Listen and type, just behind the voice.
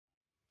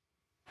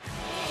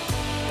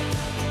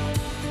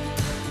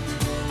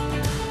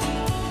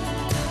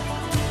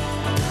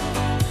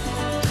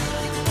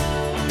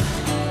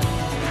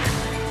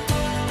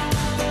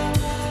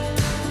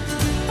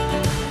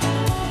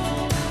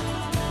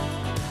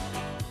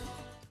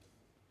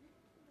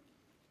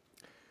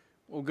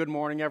Well, good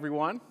morning,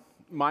 everyone.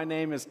 My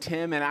name is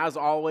Tim, and as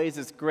always,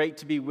 it's great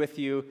to be with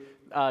you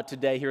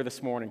today here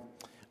this morning.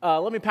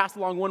 Let me pass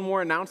along one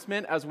more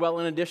announcement as well,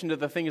 in addition to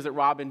the things that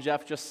Rob and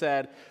Jeff just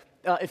said.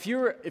 If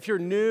you're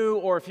new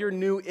or if you're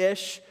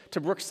new-ish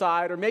to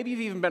Brookside, or maybe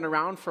you've even been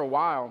around for a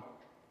while,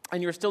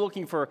 and you're still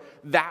looking for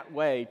that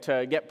way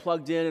to get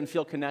plugged in and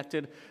feel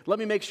connected, let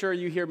me make sure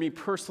you hear me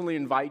personally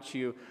invite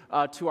you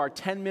to our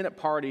 10-minute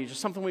party, just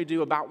something we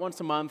do about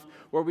once a month,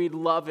 where we'd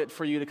love it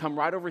for you to come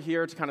right over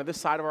here to kind of this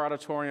side of our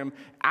auditorium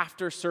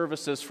after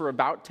services for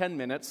about 10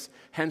 minutes,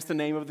 hence the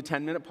name of the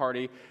 10-minute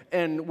party,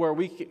 and where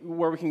we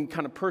can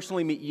kind of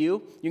personally meet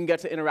you. You can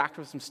get to interact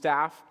with some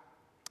staff.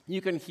 You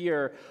can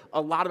hear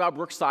a lot about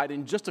Brookside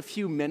in just a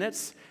few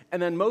minutes,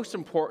 and then most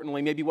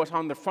importantly, maybe what's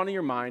on the front of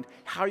your mind,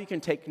 how you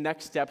can take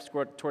next steps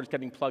towards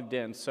getting plugged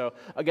in. So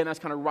again, that's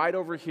kind of right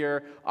over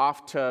here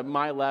off to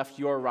my left,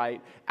 your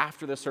right.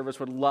 After the service,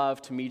 would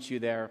love to meet you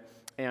there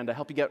and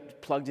help you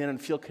get plugged in and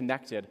feel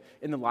connected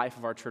in the life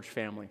of our church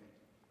family.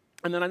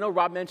 And then I know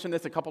Rob mentioned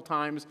this a couple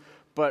times,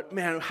 but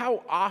man,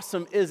 how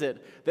awesome is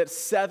it that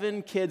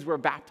 7 kids were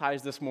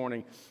baptized this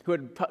morning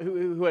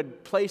who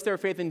had placed their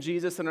faith in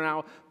Jesus and are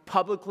now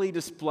publicly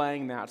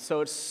displaying that.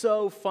 So it's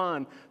so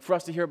fun for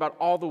us to hear about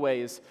all the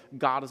ways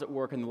God is at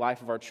work in the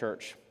life of our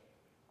church.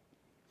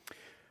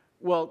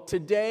 Well,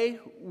 today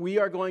we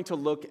are going to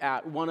look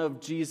at one of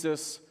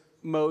Jesus'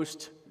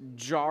 most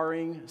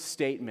jarring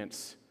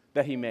statements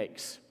that he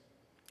makes.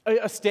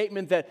 A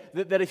statement that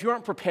if you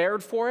aren't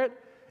prepared for it,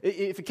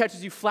 if it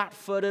catches you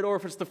flat-footed, or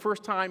if it's the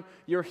first time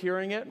you're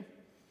hearing it,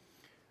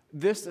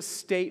 this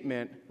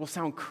statement will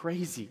sound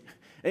crazy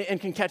and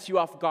can catch you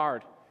off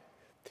guard.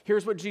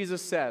 Here's what Jesus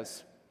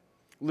says.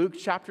 Luke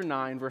chapter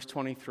 9, verse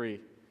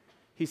 23.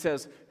 He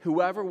says,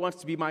 "Whoever wants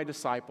to be my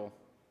disciple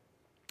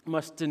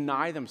must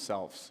deny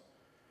themselves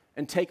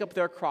and take up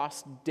their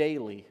cross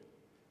daily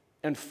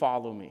and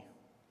follow me."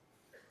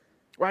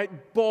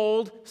 Right?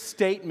 Bold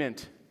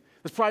statement.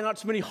 There's probably not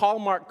too many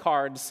Hallmark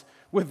cards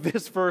with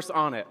this verse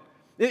on it.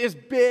 It is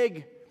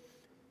big.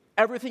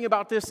 Everything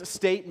about this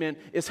statement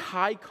is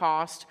high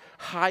cost,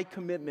 high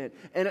commitment.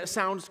 And it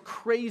sounds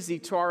crazy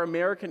to our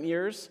American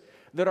ears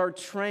that are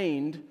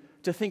trained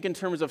to think in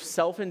terms of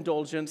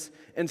self-indulgence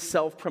and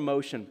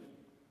self-promotion.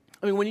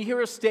 I mean, when you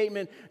hear a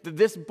statement that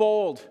this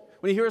bold,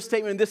 when you hear a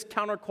statement this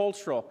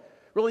countercultural,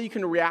 really you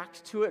can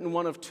react to it in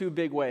one of 2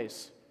 big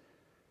ways.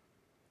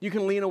 You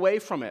can lean away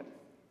from it.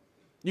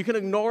 You can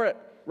ignore it,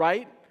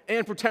 right?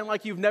 And pretend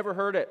like you've never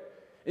heard it.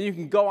 And you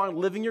can go on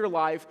living your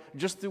life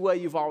just the way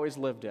you've always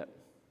lived it.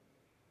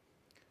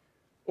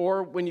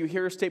 Or when you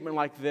hear a statement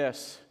like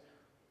this,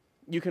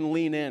 you can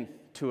lean in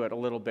to it a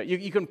little bit.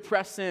 You can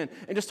press in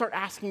and just start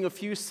asking a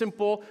few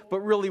simple but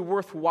really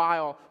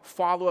worthwhile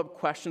follow-up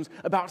questions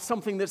about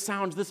something that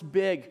sounds this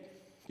big.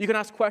 You can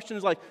ask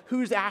questions like,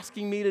 who's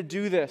asking me to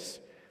do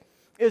this?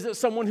 Is it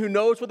someone who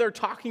knows what they're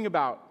talking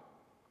about?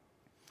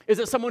 Is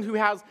it someone who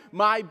has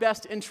my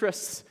best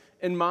interests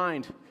in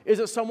mind? Is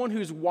it someone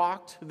who's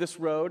walked this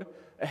road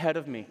ahead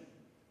of me?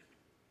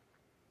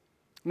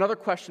 Another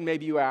question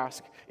maybe you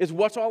ask is,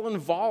 what's all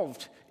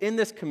involved in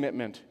this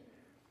commitment?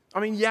 I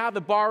mean, yeah,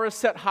 the bar is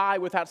set high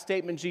with that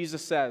statement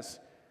Jesus says,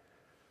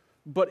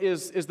 but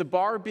is the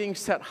bar being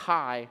set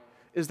high,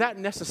 is that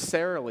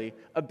necessarily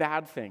a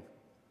bad thing?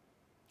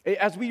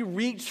 As we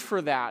reach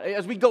for that,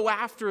 as we go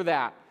after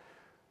that,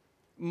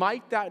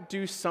 might that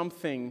do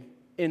something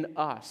in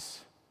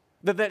us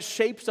that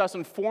shapes us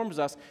and forms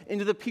us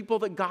into the people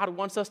that God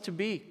wants us to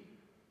be?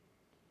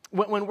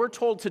 When we're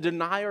told to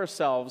deny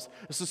ourselves,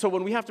 so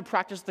when we have to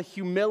practice the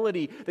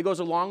humility that goes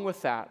along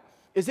with that,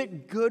 is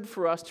it good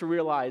for us to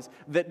realize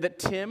that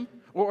Tim,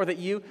 or that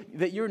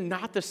you're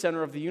not the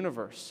center of the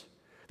universe?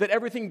 That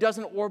everything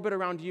doesn't orbit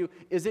around you?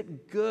 Is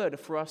it good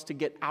for us to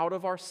get out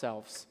of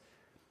ourselves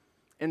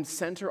and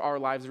center our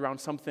lives around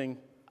something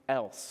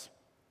else?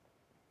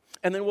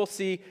 And then we'll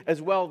see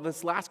as well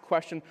this last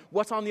question,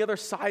 what's on the other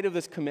side of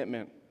this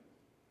commitment?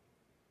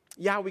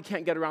 Yeah, we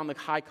can't get around the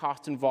high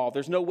cost involved.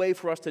 There's no way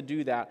for us to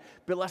do that.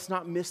 But let's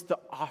not miss the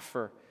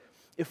offer.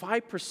 If I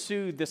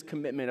pursue this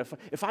commitment,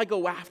 if I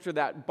go after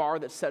that bar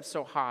that's set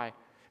so high,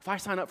 if I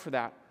sign up for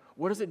that,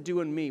 what does it do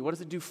in me? What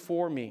does it do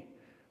for me?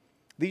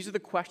 These are the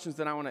questions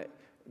that I want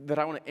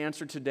to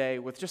answer today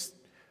with just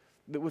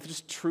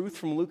truth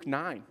from Luke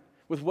 9,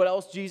 with what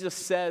else Jesus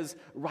says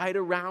right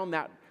around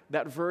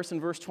that verse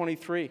in verse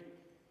 23.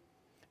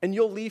 And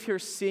you'll leave here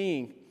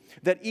seeing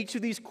that each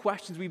of these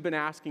questions we've been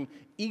asking,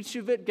 each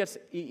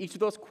of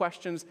those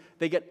questions,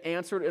 they get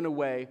answered in a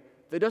way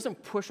that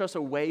doesn't push us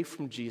away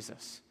from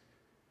Jesus.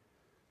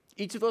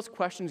 Each of those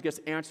questions gets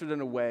answered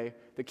in a way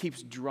that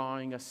keeps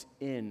drawing us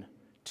in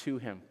to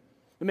him.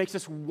 It makes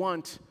us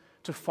want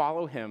to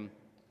follow him,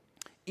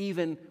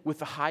 even with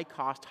the high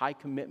cost, high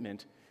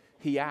commitment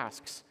he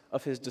asks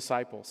of his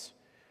disciples.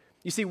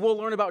 You see, we'll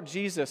learn about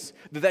Jesus,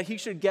 that he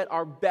should get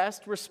our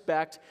best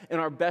respect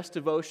and our best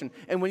devotion.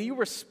 And when you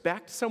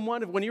respect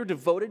someone, when you're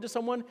devoted to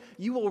someone,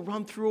 you will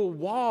run through a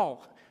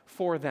wall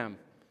for them.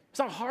 It's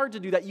not hard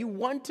to do that. You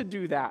want to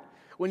do that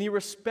when you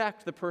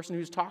respect the person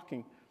who's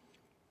talking.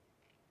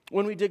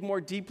 When we dig more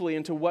deeply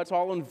into what's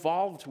all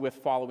involved with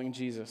following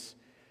Jesus,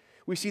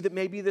 we see that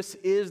maybe this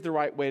is the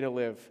right way to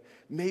live.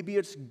 Maybe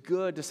it's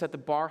good to set the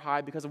bar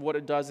high because of what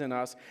it does in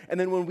us. And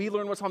then when we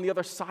learn what's on the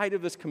other side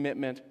of this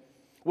commitment,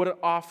 what it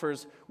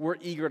offers, we're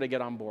eager to get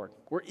on board.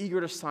 We're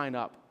eager to sign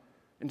up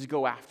and to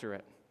go after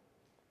it.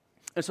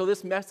 And so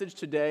this message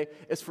today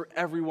is for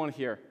everyone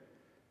here.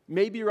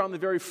 Maybe you're on the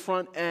very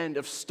front end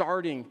of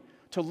starting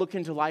to look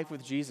into life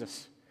with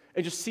Jesus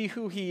and just see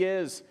who he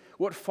is,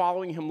 what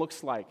following him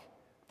looks like.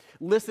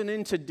 Listen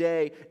in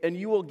today, and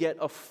you will get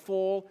a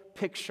full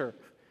picture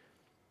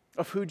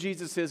of who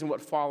Jesus is and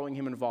what following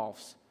him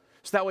involves.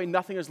 So that way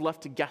nothing is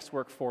left to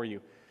guesswork for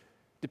you,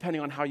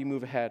 depending on how you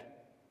move ahead.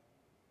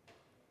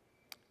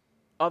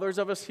 Others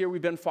of us here,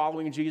 we've been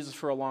following Jesus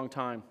for a long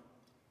time.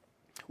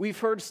 We've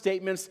heard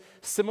statements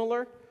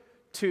similar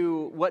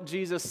to what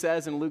Jesus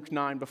says in Luke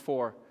 9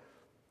 before,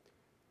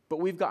 but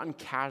we've gotten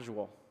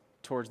casual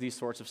towards these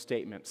sorts of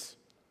statements.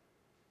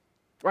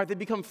 Right? They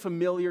become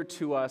familiar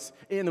to us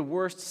in the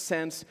worst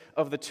sense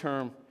of the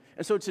term.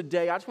 And so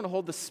today, I just want to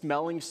hold the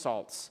smelling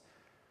salts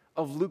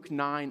of Luke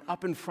 9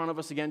 up in front of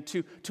us again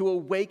to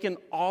awaken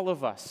all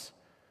of us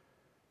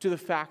to the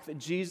fact that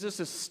Jesus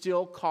is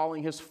still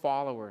calling his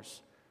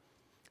followers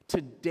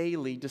to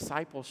daily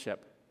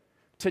discipleship,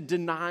 to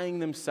denying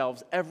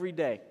themselves every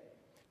day,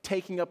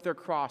 taking up their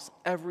cross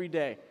every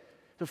day,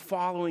 to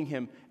following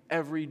him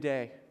every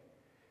day.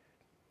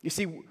 You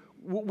see,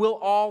 we'll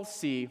all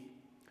see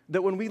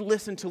that when we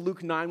listen to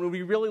Luke 9, when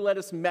we really let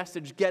his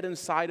message get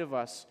inside of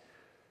us,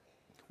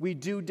 we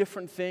do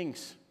different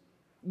things.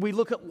 We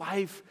look at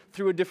life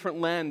through a different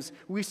lens.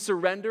 We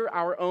surrender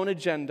our own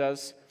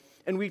agendas,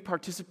 and we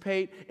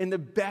participate in the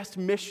best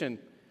mission,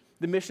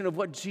 the mission of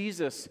what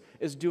Jesus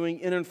is doing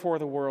in and for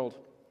the world.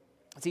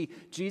 See,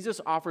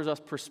 Jesus offers us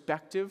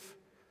perspective,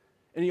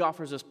 and he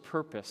offers us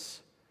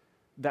purpose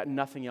that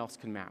nothing else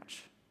can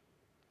match.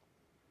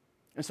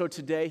 And so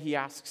today he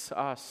asks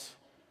us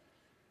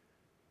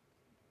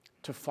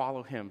to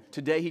follow him.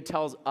 Today he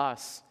tells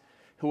us,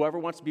 whoever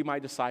wants to be my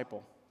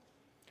disciple,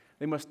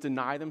 they must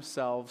deny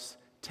themselves,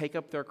 take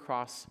up their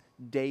cross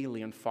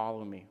daily, and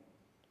follow me.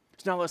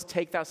 So now let's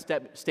take that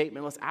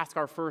statement, let's ask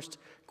our first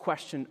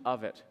question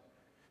of it.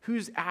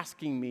 Who's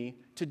asking me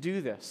to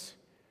do this?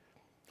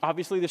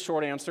 Obviously, the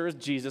short answer is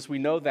Jesus. We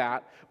know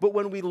that. But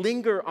when we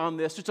linger on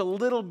this just a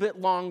little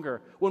bit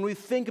longer, when we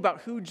think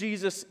about who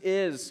Jesus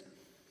is,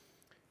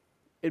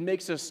 it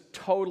makes us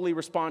totally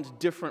respond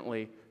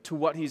differently to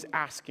what he's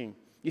asking.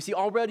 You see,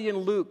 already in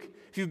Luke,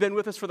 if you've been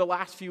with us for the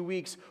last few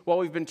weeks while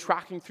we've been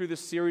tracking through this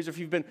series, or if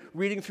you've been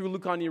reading through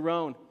Luke on your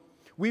own,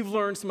 we've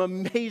learned some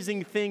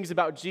amazing things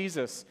about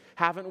Jesus,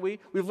 haven't we?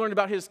 We've learned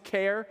about his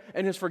care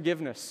and his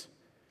forgiveness.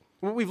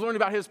 We've learned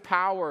about his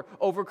power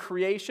over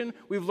creation.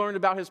 We've learned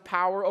about his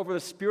power over the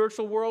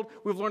spiritual world.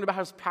 We've learned about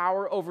his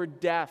power over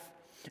death.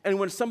 And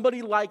when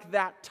somebody like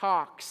that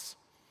talks,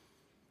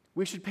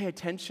 we should pay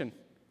attention.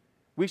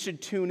 We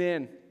should tune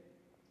in.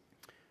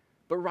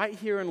 But right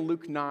here in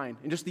Luke 9,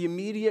 in just the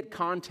immediate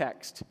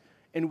context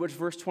in which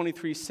verse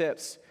 23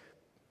 sits,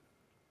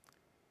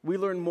 we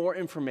learn more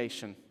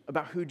information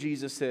about who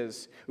Jesus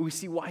is. We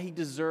see why he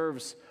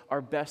deserves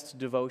our best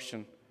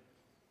devotion.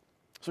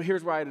 So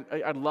here's where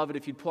I'd love it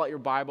if you'd pull out your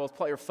Bibles,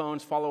 pull out your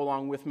phones, follow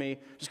along with me,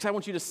 just because I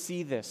want you to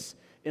see this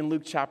in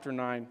Luke chapter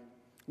 9.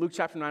 Luke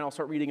chapter 9, I'll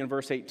start reading in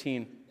verse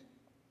 18.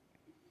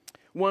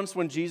 Once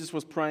when Jesus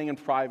was praying in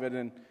private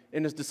and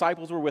his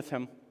disciples were with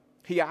him,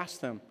 he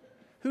asked them,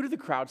 "Who do the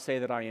crowd say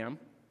that I am?"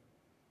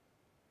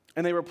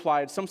 And they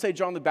replied, "Some say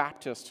John the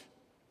Baptist,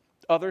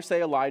 others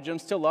say Elijah, and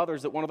still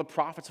others that one of the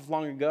prophets of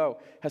long ago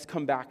has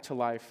come back to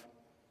life."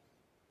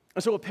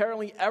 And so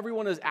apparently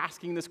everyone is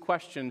asking this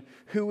question,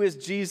 who is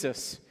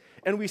Jesus?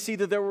 And we see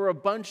that there were a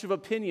bunch of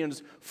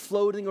opinions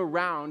floating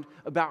around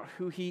about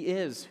who he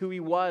is, who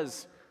he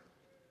was.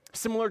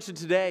 Similar to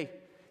today,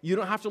 you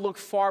don't have to look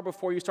far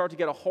before you start to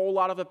get a whole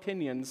lot of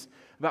opinions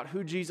about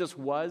who Jesus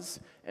was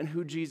and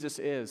who Jesus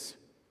is.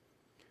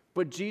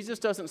 But Jesus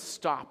doesn't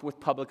stop with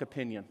public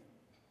opinion.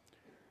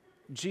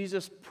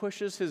 Jesus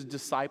pushes his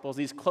disciples,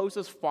 these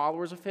closest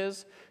followers of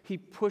his, he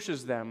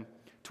pushes them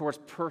towards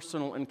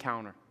personal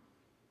encounter.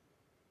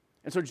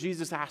 And so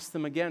Jesus asks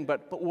them again,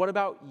 but what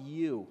about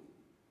you?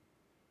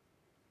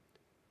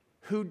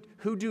 Who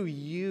do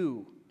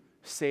you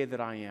say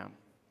that I am?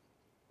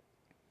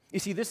 You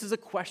see, this is a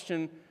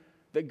question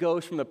that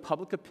goes from the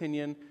public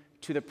opinion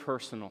to the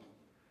personal.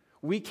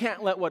 We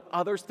can't let what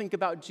others think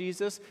about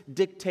Jesus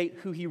dictate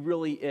who he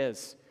really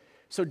is.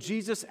 So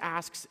Jesus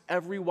asks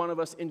every one of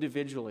us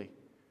individually,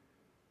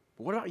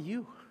 but what about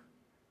you?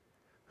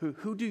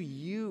 Who do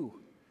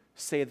you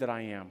say that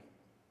I am?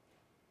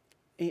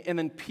 And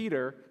then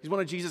Peter, he's one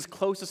of Jesus'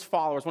 closest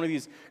followers, one of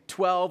these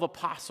 12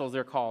 apostles,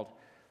 they're called.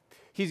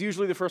 He's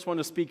usually the first one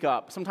to speak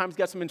up. Sometimes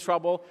gets him in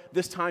trouble.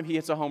 This time he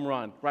hits a home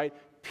run, right?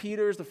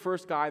 Peter's the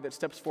first guy that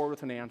steps forward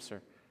with an answer.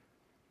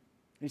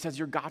 And he says,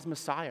 "You're God's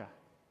Messiah."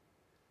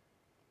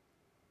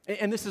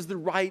 And this is the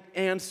right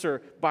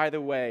answer, by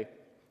the way.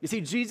 You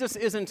see, Jesus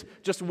isn't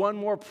just one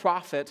more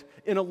prophet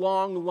in a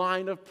long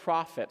line of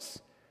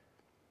prophets.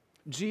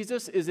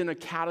 Jesus is in a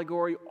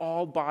category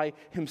all by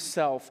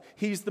himself.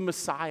 He's the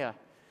Messiah.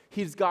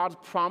 He's God's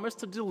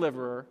promised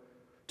deliverer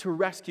to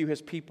rescue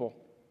his people.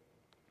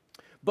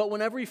 But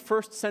when every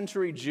first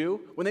century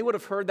Jew, when they would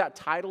have heard that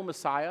title,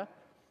 Messiah,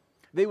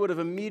 they would have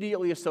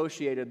immediately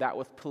associated that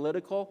with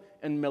political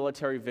and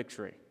military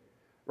victory,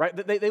 right?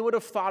 They would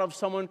have thought of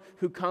someone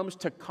who comes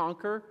to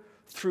conquer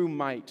through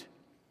might.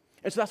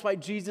 And so that's why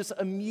Jesus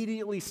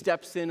immediately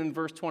steps in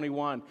verse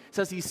 21. It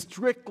says he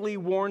strictly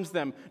warns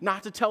them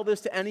not to tell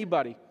this to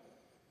anybody.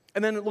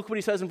 And then look what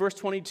he says in verse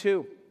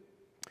 22.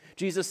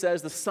 Jesus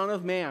says, the Son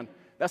of Man,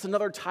 that's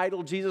another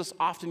title Jesus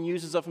often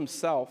uses of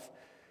himself.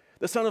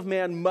 The Son of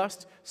Man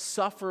must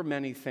suffer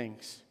many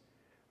things.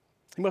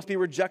 He must be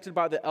rejected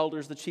by the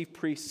elders, the chief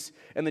priests,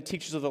 and the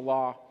teachers of the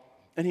law.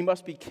 And he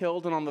must be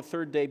killed and on the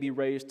third day be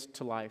raised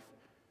to life.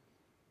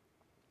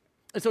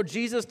 And so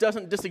Jesus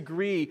doesn't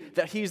disagree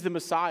that he's the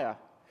Messiah.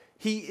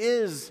 He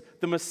is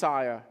the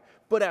Messiah.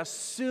 But as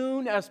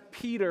soon as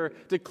Peter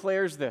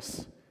declares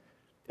this,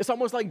 it's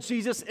almost like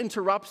Jesus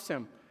interrupts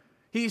him.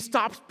 He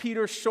stops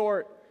Peter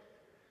short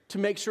to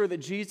make sure that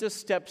Jesus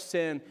steps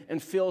in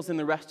and fills in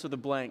the rest of the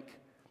blank.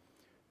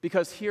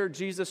 Because here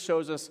Jesus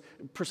shows us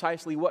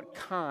precisely what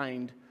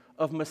kind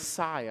of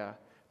Messiah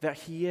that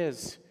he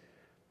is.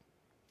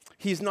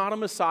 He's not a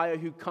Messiah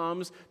who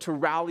comes to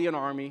rally an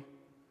army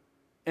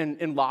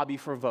and lobby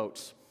for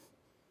votes.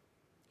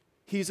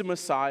 He's a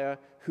Messiah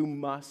who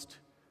must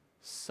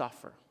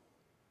suffer.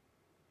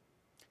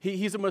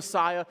 He's a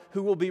Messiah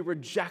who will be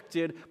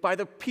rejected by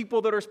the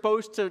people that are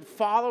supposed to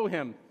follow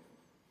him.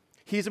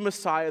 He's a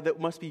Messiah that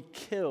must be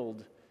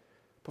killed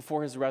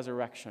before his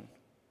resurrection.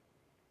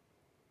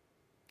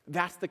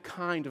 That's the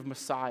kind of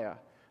Messiah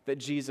that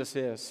Jesus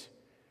is.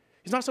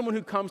 He's not someone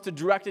who comes to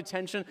direct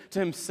attention to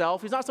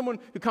himself. He's not someone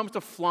who comes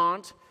to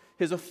flaunt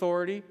his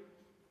authority.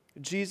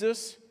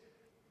 Jesus,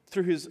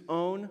 through his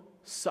own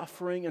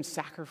suffering and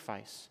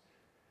sacrifice,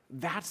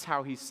 that's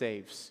how he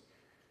saves.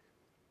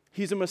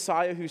 He's a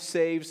Messiah who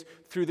saves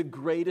through the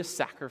greatest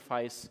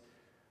sacrifice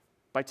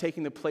by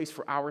taking the place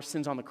for our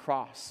sins on the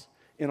cross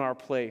in our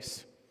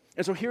place.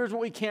 And so here's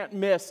what we can't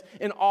miss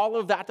in all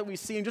of that we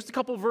see in just a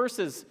couple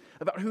verses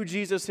about who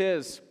Jesus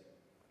is.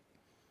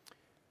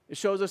 It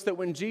shows us that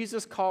when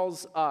Jesus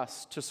calls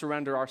us to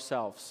surrender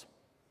ourselves,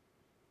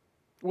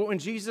 when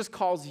Jesus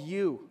calls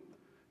you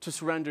to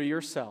surrender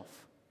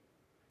yourself,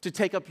 to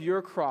take up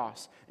your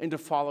cross and to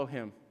follow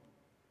him,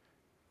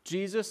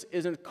 Jesus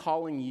isn't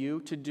calling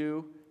you to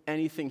do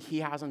anything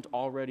he hasn't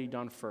already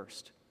done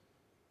first,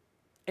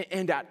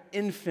 and at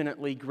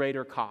infinitely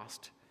greater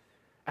cost.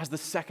 As the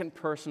second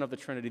person of the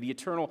Trinity, the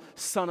eternal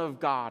Son of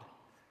God.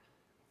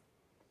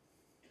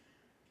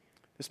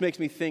 This makes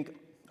me think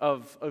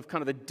of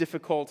kind of the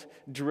difficult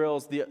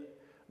drills the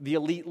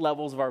elite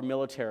levels of our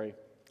military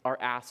are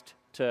asked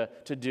to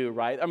do,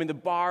 right? I mean, the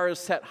bar is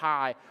set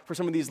high for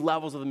some of these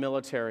levels of the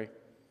military.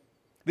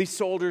 These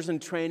soldiers in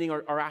training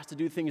are asked to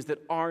do things that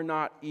are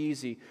not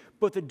easy.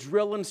 But the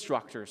drill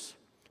instructors,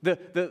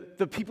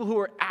 the people who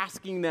are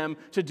asking them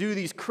to do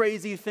these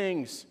crazy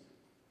things,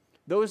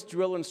 those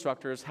drill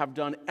instructors have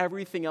done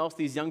everything else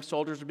these young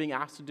soldiers are being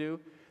asked to do.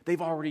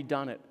 They've already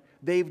done it.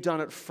 They've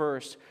done it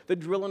first. The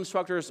drill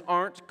instructors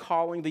aren't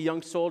calling the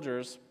young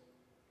soldiers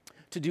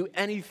to do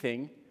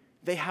anything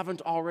they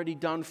haven't already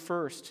done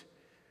first.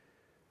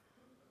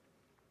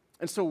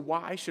 And so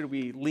why should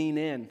we lean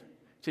in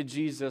to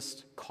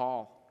Jesus'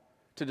 call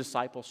to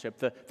discipleship,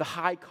 the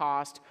high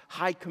cost,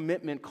 high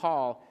commitment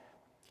call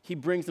he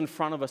brings in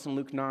front of us in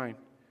Luke 9?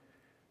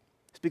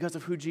 It's because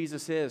of who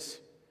Jesus is.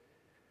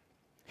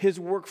 His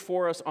work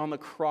for us on the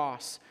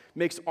cross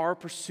makes our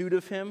pursuit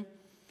of him,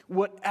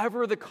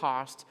 whatever the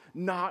cost,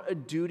 not a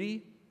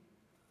duty,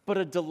 but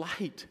a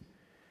delight.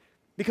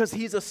 Because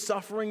he's a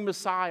suffering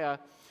Messiah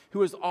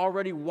who has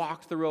already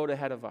walked the road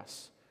ahead of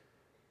us.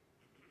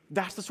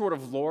 That's the sort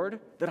of Lord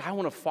that I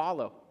want to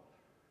follow.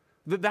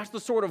 That's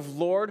the sort of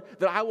Lord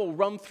that I will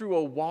run through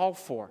a wall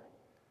for.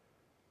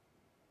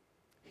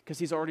 Because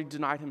he's already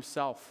denied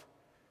himself.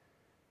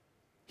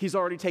 He's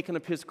already taken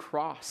up his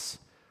cross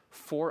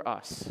for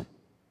us.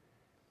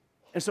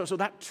 And so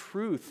that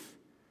truth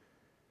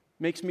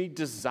makes me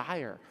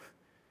desire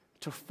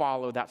to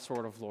follow that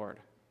sort of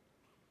Lord,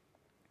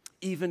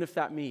 even if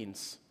that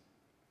means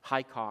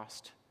high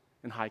cost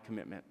and high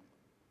commitment.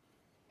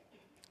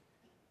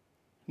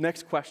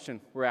 Next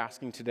question we're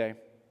asking today.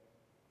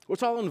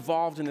 What's all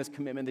involved in this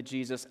commitment that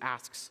Jesus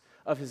asks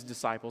of his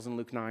disciples in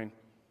Luke 9?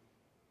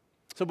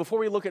 So before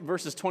we look at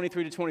verses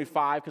 23 to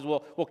 25,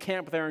 because we'll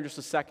camp there in just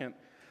a second,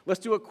 let's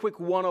do a quick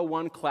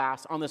 101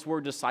 class on this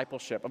word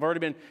discipleship. I've already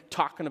been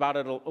talking about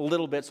it a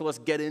little bit, so let's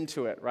get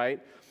into it, right?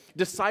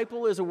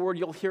 Disciple is a word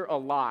you'll hear a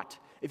lot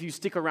if you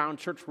stick around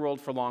church world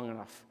for long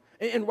enough.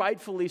 And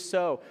rightfully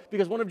so,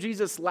 because one of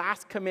Jesus'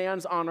 last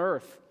commands on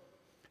earth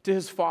to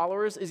his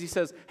followers is he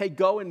says, hey,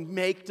 go and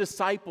make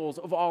disciples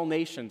of all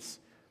nations.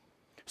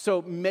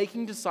 So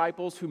making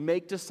disciples who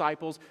make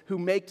disciples who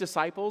make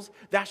disciples,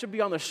 that should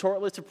be on the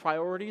short list of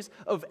priorities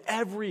of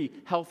every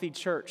healthy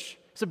church.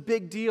 It's a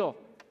big deal.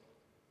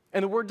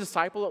 And the word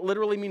disciple, it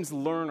literally means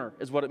learner,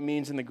 is what it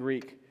means in the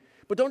Greek.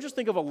 But don't just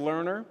think of a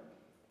learner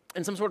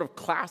in some sort of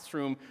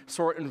classroom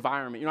sort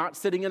environment. You're not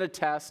sitting at a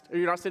test, or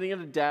you're not sitting at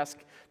a desk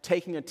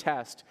taking a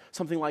test,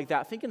 something like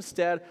that. Think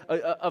instead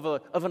of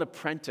an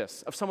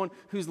apprentice, of someone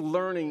who's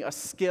learning a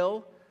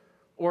skill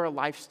or a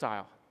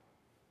lifestyle,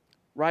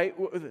 right?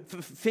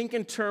 Think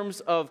in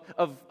terms of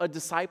a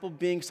disciple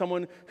being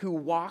someone who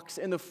walks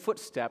in the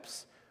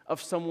footsteps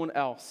of someone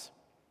else.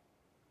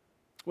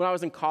 When I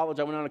was in college,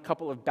 I went on a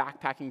couple of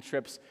backpacking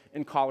trips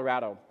in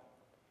Colorado.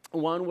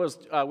 One was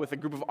with a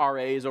group of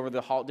RAs over the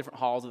different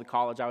halls of the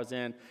college I was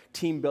in,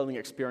 team building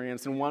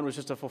experience, and one was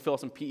just to fulfill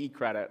some PE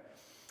credit.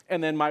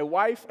 And then my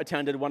wife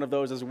attended one of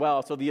those as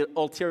well, so the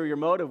ulterior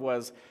motive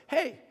was,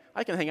 hey,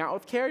 I can hang out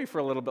with Carrie for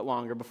a little bit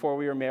longer before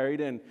we were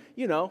married and,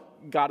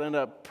 got in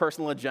a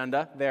personal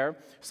agenda there.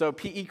 So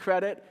PE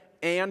credit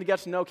and get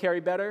to know Carrie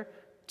better,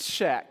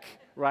 check,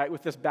 right,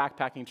 with this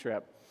backpacking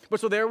trip. But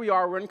so there we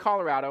are, we're in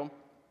Colorado.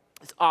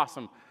 It's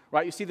awesome,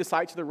 right? You see the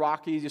sights of the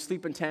Rockies, you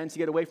sleep in tents, you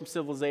get away from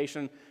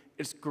civilization.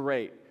 It's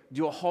great.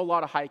 Do a whole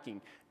lot of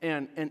hiking.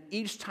 And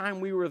each time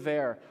we were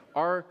there,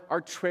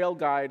 our trail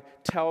guide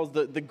tells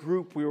the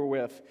group we were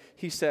with,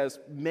 he says,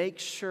 make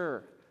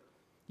sure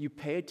you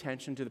pay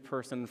attention to the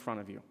person in front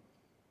of you.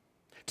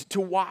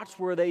 To watch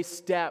where they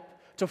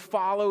step, to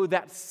follow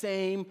that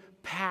same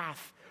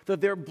path that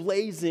they're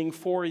blazing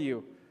for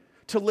you.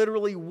 To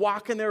literally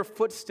walk in their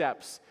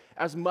footsteps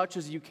as much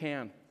as you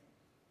can.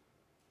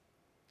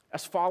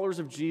 As followers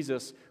of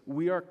Jesus,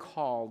 we are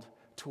called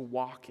to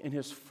walk in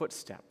his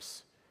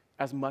footsteps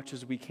as much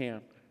as we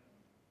can.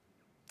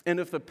 And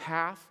if the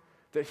path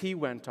that he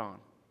went on,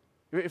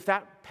 if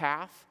that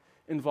path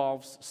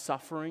involves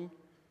suffering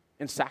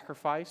and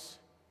sacrifice,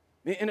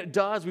 and it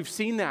does, we've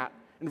seen that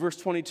in verse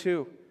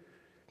 22,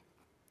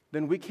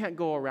 then we can't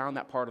go around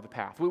that part of the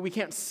path. We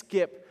can't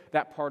skip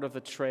that part of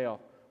the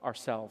trail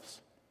ourselves.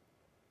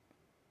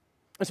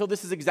 And so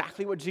this is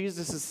exactly what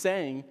Jesus is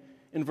saying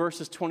in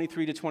verses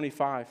 23 to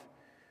 25.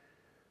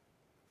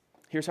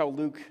 Here's how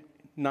Luke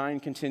 9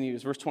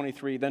 continues, verse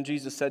 23. Then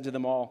Jesus said to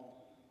them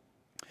all,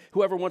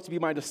 whoever wants to be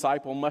my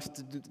disciple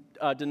must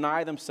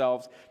deny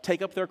themselves,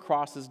 take up their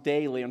crosses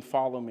daily and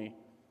follow me.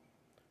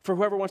 For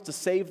whoever wants to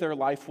save their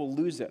life will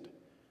lose it,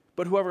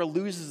 but whoever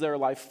loses their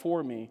life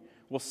for me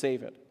will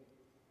save it.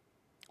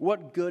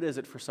 What good is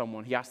it for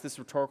someone? He asked this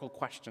rhetorical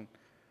question.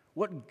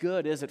 What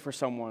good is it for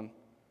someone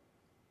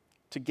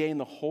to gain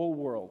the whole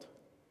world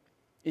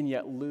and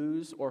yet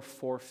lose or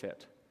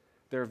forfeit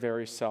their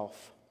very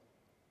self?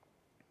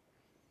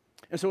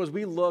 And so as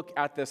we look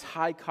at this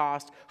high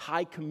cost,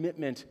 high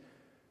commitment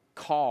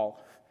call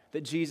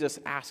that Jesus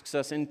asks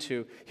us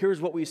into,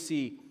 here's what we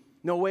see.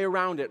 No way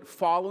around it.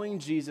 Following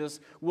Jesus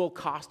will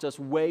cost us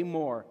way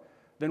more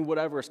than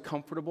whatever is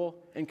comfortable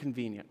and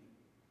convenient.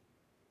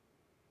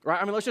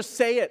 Right? I mean, let's just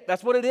say it.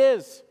 That's what it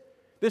is.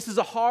 This is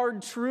a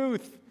hard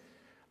truth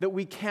that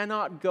we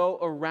cannot go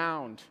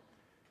around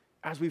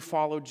as we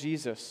follow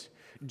Jesus.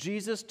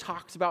 Jesus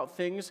talks about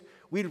things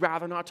we'd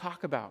rather not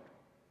talk about,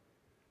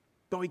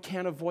 though we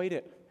can't avoid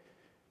it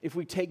if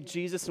we take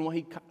Jesus and what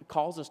he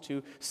calls us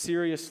to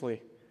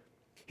seriously.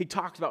 He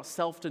talks about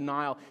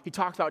self-denial. He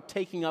talks about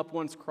taking up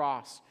one's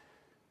cross.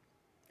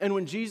 And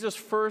when Jesus'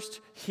 first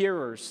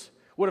hearers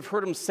would have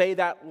heard him say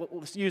that,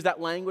 use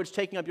that language,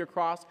 taking up your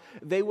cross,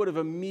 they would have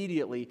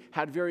immediately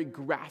had very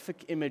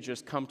graphic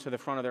images come to the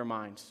front of their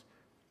minds,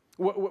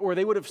 where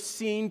they would have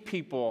seen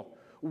people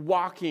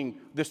walking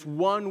this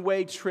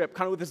one-way trip,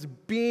 kind of with this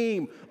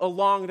beam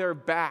along their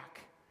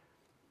back,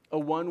 a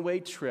one-way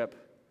trip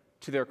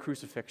to their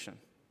crucifixion.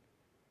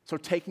 So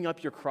taking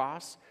up your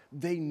cross,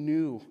 they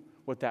knew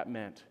what that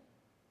meant.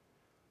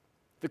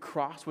 The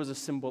cross was a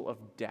symbol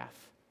of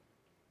death.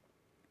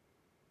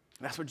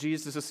 That's what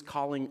Jesus is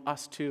calling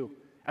us to,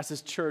 as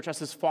his church, as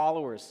his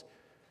followers,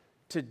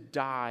 to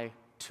die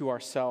to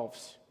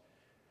ourselves.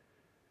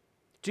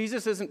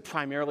 Jesus isn't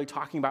primarily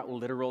talking about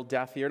literal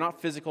death here, not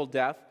physical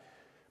death,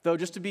 though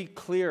just to be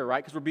clear,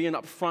 right, because we're being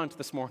upfront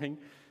this morning,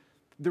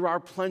 there are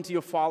plenty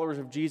of followers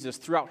of Jesus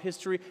throughout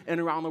history and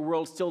around the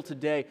world still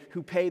today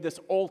who pay this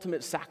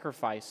ultimate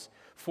sacrifice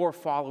for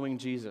following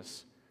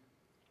Jesus.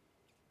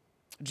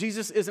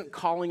 Jesus isn't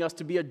calling us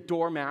to be a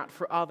doormat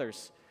for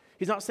others.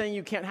 He's not saying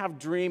you can't have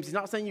dreams. He's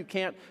not saying you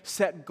can't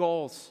set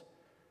goals.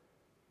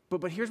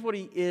 But here's what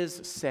he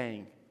is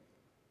saying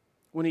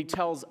when he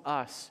tells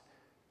us,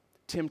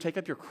 Tim, take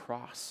up your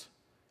cross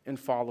and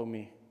follow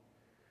me.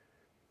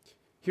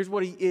 Here's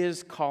what he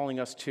is calling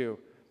us to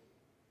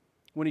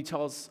when he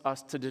tells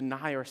us to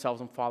deny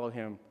ourselves and follow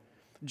him.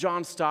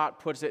 John Stott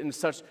puts it in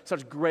such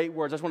great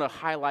words. I just want to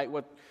highlight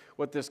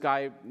what this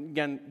guy,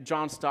 again,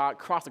 John Stott,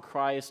 Cross of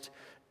Christ,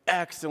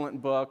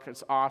 excellent book.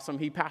 It's awesome.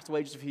 He passed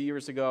away just a few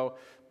years ago,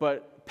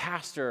 but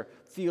pastor,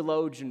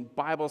 theologian,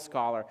 Bible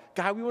scholar,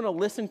 guy we want to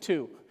listen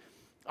to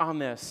on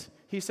this.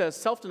 He says,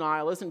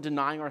 self-denial isn't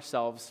denying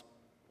ourselves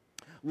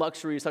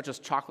luxuries such as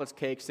chocolates,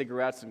 cakes,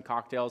 cigarettes, and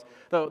cocktails,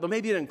 though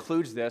maybe it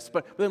includes this,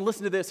 but then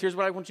listen to this. Here's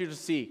what I want you to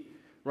see,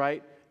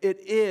 right? It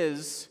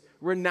is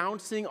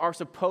renouncing our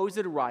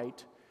supposed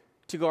right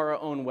to go our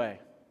own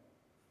way.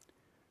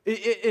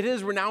 It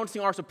is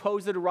renouncing our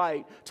supposed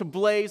right to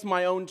blaze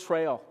my own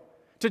trail,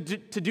 to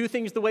do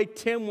things the way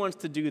Tim wants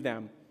to do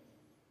them,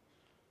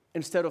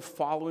 instead of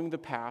following the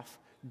path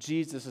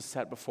Jesus has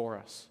set before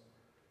us.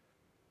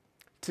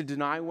 To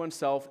deny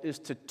oneself is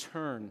to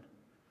turn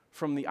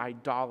from the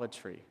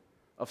idolatry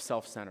of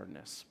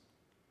self-centeredness.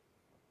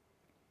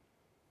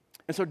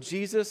 And so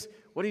Jesus,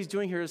 what he's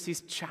doing here is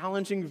he's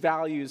challenging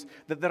values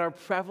that are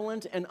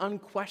prevalent and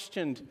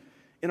unquestioned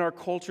in our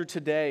culture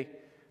today.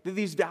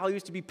 These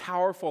values to be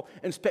powerful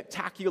and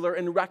spectacular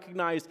and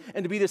recognized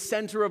and to be the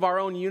center of our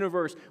own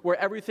universe where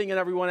everything and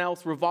everyone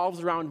else revolves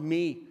around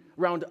me,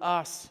 around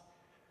us.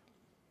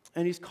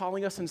 And he's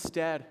calling us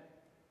instead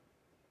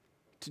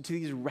to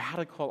these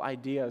radical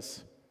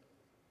ideas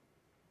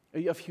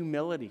of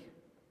humility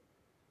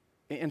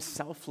and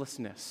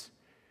selflessness.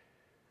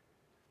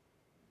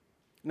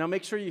 Now,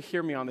 make sure you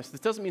hear me on this. This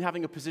doesn't mean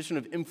having a position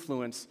of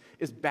influence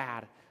is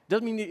bad. It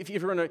doesn't mean if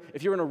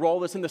you're in a role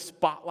that's in the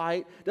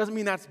spotlight, it doesn't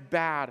mean that's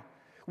bad.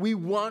 We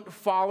want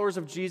followers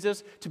of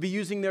Jesus to be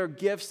using their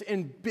gifts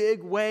in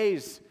big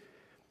ways.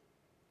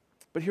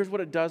 But here's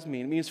what it does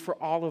mean. It means for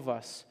all of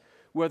us,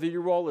 whether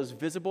your role is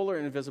visible or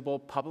invisible,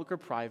 public or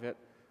private,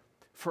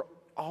 for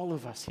all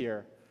of us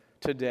here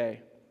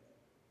today,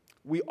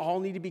 we all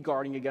need to be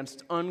guarding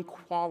against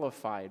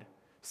unqualified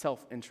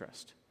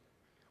self-interest.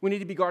 We need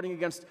to be guarding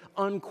against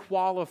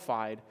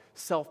unqualified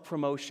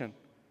self-promotion.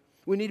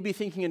 We need to be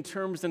thinking in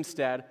terms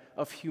instead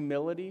of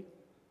humility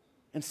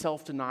and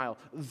self-denial.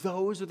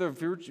 Those are the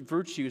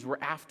virtues we're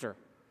after.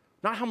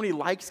 Not how many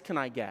likes can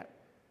I get,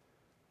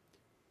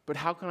 but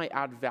how can I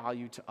add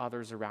value to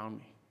others around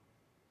me?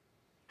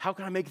 How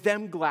can I make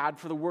them glad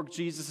for the work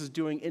Jesus is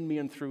doing in me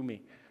and through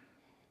me?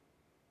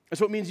 And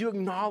so it means you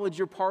acknowledge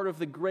you're part of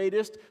the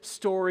greatest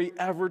story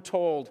ever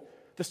told,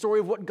 the story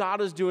of what God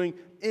is doing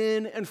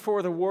in and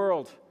for the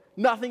world.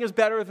 Nothing is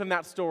better than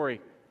that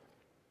story.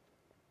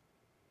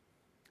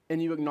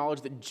 And you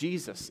acknowledge that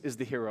Jesus is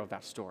the hero of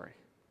that story.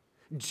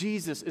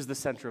 Jesus is the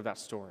center of that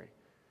story.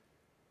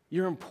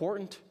 You're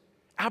important.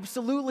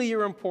 Absolutely,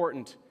 you're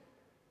important.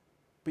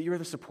 But you're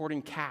the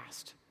supporting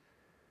cast.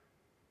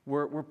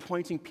 We're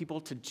pointing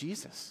people to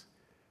Jesus,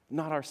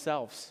 not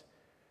ourselves.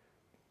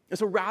 And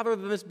so rather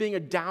than this being a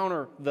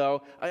downer,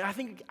 though, I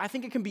think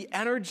it can be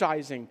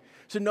energizing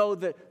to know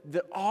that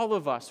all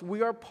of us,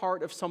 we are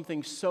part of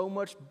something so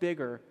much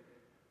bigger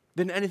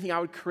than anything I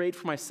would create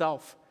for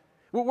myself.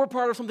 We're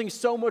part of something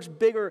so much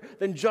bigger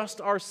than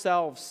just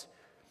ourselves.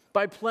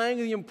 By playing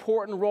the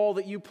important role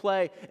that you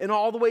play in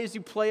all the ways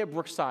you play at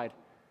Brookside,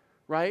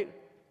 right?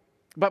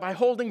 By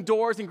holding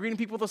doors and greeting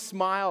people with a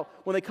smile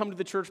when they come to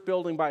the church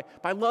building,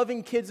 by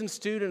loving kids and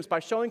students, by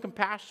showing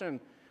compassion,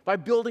 by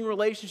building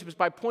relationships,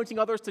 by pointing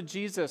others to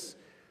Jesus,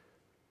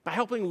 by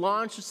helping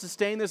launch and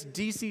sustain this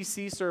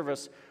DCC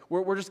service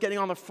where we're just getting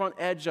on the front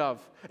edge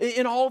of.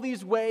 In all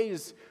these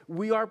ways,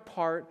 we are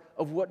part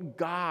of what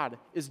God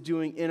is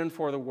doing in and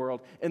for the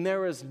world, and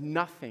there is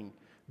nothing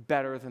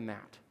better than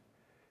that.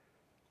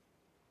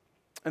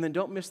 And then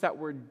don't miss that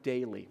word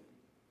daily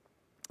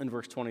in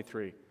verse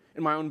 23.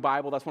 In my own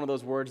Bible, that's one of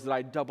those words that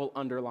I double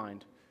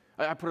underlined.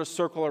 I put a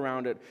circle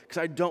around it because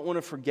I don't want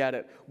to forget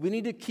it. We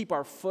need to keep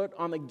our foot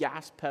on the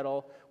gas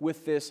pedal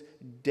with this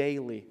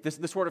daily, this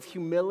sort of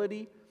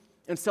humility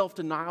and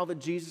self-denial that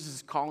Jesus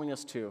is calling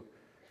us to.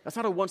 That's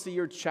not a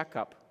once-a-year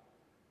checkup.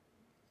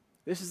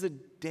 This is a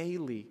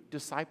daily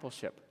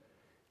discipleship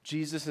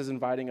Jesus is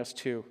inviting us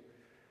to.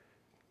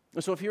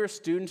 And so if you're a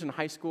student in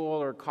high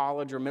school or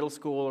college or middle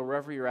school or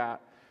wherever you're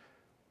at,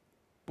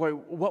 boy,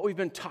 what we've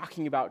been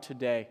talking about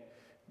today,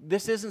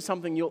 this isn't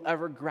something you'll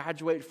ever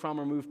graduate from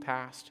or move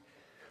past.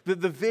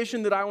 The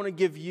vision that I want to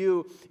give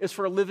you is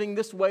for living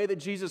this way that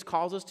Jesus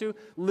calls us to,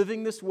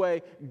 living this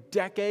way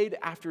decade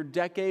after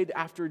decade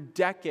after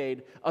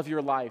decade of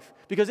your life.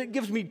 Because it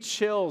gives me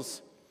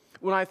chills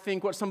when I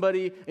think what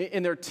somebody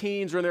in their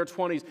teens or in their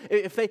 20s,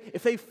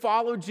 if they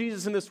follow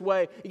Jesus in this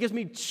way, it gives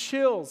me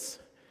chills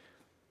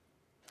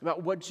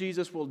about what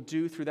Jesus will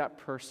do through that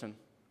person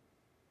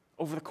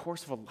over the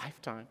course of a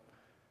lifetime,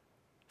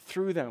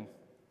 through them.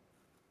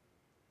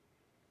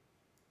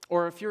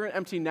 Or if you're an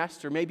empty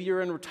nester, maybe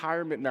you're in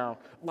retirement now.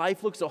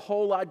 Life looks a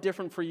whole lot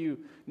different for you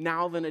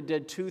now than it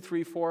did 2,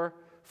 3, 4,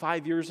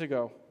 5 years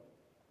ago.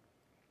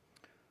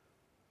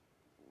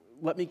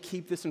 Let me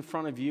keep this in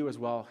front of you as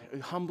well,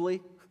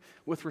 humbly,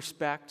 with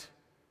respect.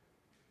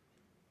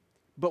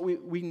 But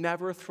we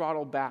never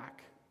throttle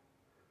back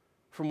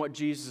from what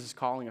Jesus is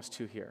calling us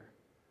to here.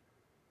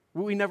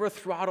 We never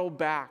throttle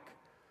back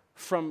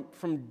from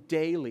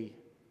daily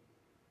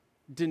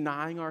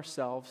denying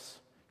ourselves,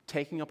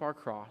 taking up our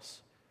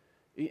cross,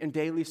 and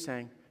daily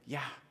saying,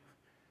 yeah,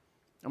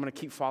 I'm going to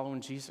keep following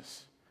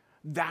Jesus.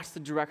 That's the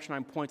direction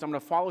I'm pointing. I'm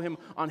going to follow him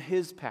on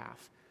his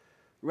path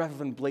rather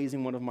than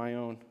blazing one of my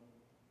own.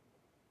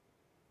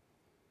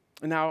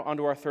 And now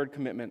onto our third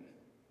commitment,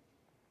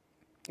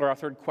 or our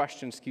third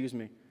question, excuse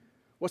me.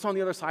 What's on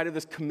the other side of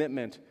this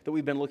commitment that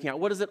we've been looking at?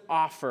 What does it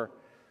offer?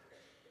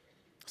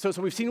 So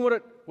we've seen what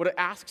it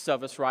asks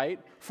of us, right?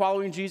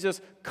 Following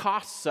Jesus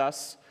costs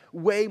us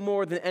way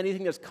more than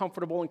anything that's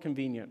comfortable and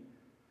convenient.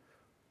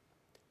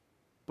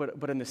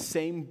 But in the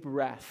same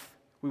breath,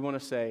 we want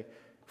to say,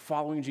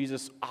 following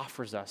Jesus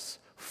offers us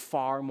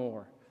far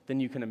more than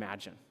you can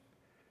imagine.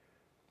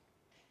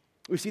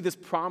 We see this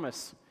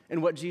promise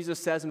in what Jesus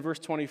says in verse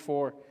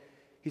 24.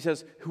 He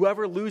says,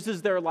 whoever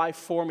loses their life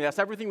for me, that's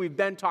everything we've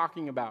been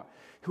talking about.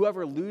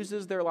 Whoever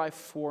loses their life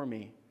for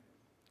me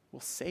will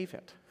save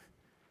it,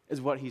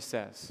 is what he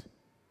says.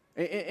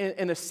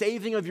 And the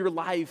saving of your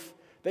life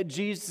that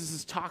Jesus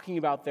is talking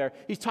about there,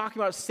 he's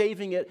talking about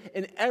saving it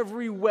in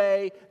every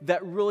way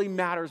that really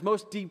matters,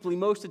 most deeply,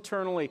 most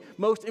eternally,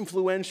 most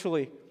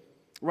influentially,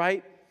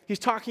 right? He's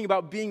talking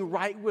about being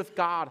right with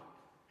God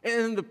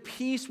and the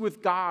peace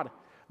with God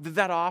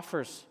that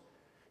offers.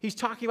 He's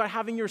talking about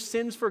having your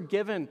sins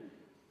forgiven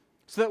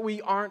so that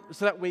we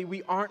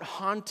aren't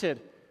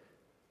haunted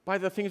by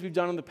the things we've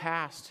done in the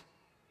past.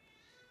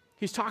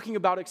 He's talking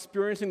about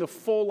experiencing the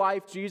full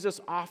life Jesus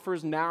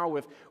offers now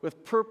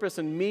with purpose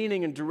and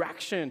meaning and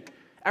direction,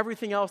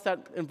 everything else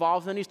that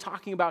involves. And he's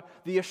talking about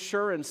the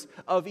assurance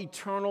of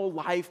eternal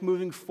life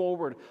moving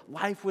forward,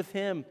 life with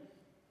him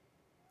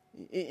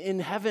in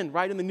heaven,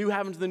 right? In the new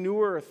heavens, the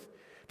new earth.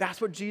 That's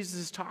what Jesus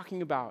is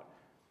talking about.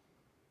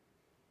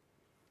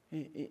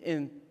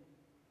 And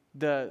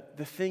the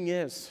thing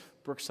is,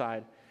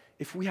 Brookside,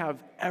 if we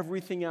have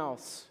everything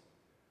else,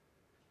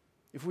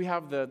 if we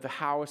have the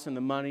house and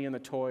the money and the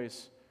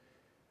toys,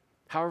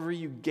 however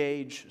you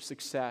gauge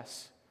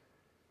success,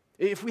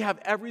 if we have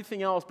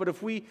everything else, but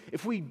if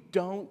we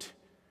don't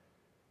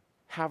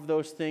have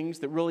those things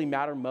that really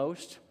matter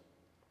most,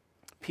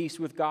 peace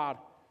with God,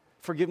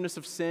 forgiveness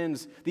of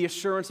sins, the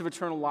assurance of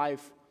eternal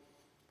life,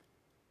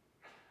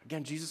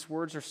 again, Jesus'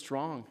 words are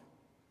strong.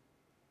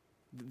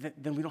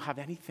 Then we don't have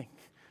anything.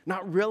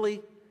 Not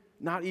really,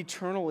 not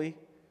eternally.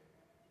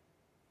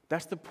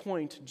 That's the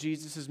point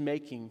Jesus is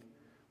making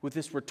with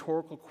this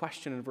rhetorical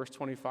question in verse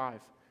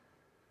 25.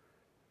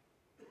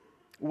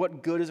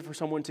 What good is it for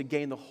someone to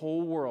gain the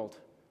whole world,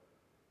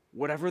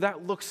 whatever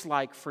that looks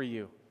like for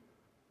you,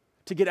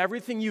 to get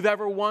everything you've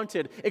ever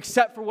wanted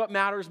except for what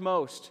matters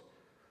most?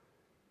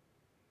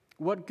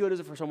 What good is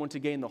it for someone to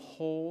gain the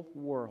whole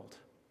world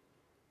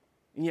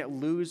and yet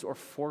lose or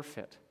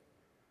forfeit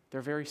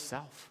their very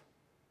self?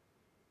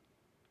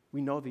 We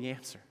know the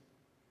answer.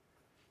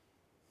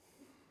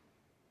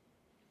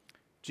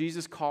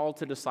 Jesus' call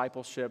to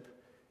discipleship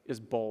is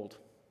bold.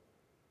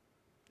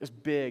 It's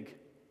big.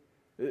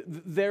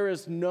 There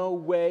is no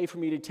way for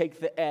me to take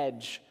the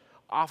edge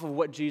off of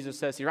what Jesus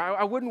says here.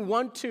 I wouldn't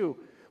want to.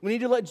 We need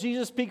to let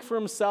Jesus speak for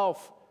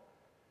himself.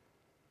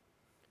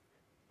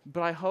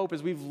 But I hope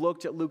as we've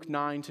looked at Luke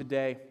 9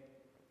 today,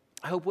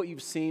 I hope what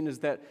you've seen is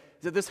that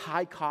this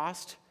high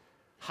cost,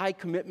 high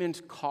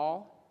commitment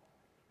call,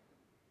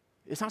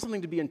 it's not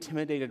something to be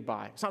intimidated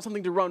by. It's not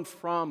something to run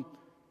from.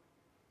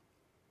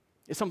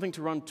 It's something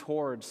to run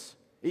towards.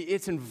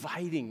 It's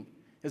inviting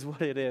is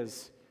what it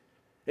is.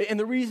 And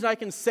the reason I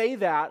can say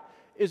that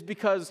is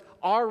because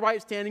our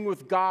right standing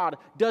with God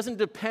doesn't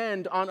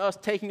depend on us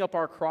taking up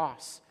our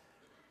cross.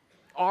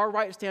 Our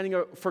right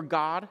standing for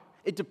God,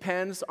 it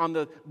depends on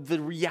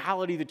the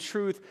reality, the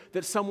truth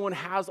that someone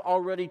has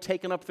already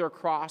taken up their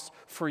cross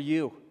for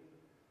you.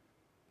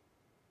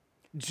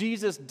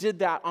 Jesus did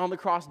that on the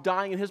cross,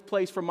 dying in his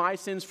place for my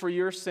sins, for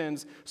your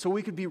sins, so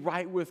we could be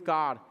right with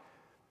God.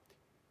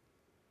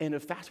 And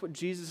if that's what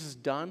Jesus has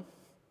done,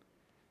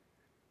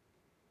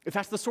 if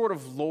that's the sort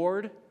of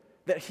Lord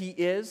that he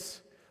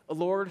is, a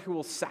Lord who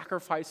will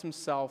sacrifice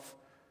himself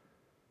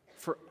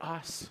for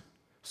us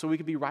so we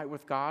could be right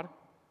with God,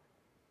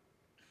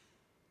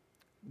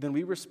 then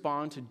we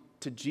respond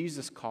to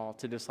Jesus' call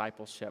to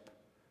discipleship.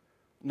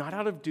 Not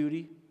out of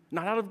duty,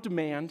 not out of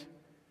demand,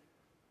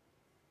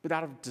 but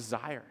out of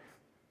desire,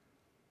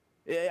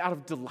 out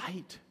of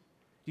delight.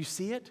 You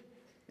see it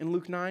in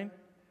Luke 9?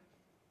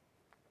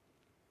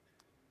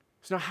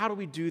 So now how do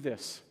we do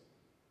this?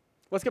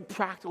 Let's get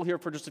practical here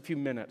for just a few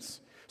minutes.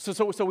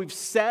 So we've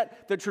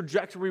set the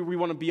trajectory we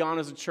want to be on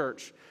as a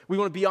church. We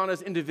want to be on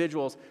as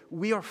individuals.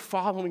 We are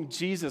following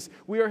Jesus.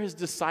 We are his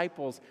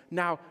disciples.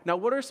 Now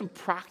what are some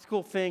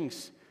practical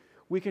things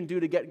we can do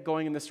to get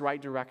going in this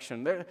right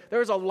direction?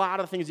 There's a lot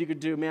of things you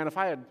could do. Man, if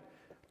I had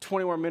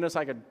 20 more minutes,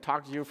 I could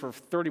talk to you for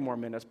 30 more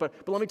minutes. But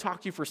let me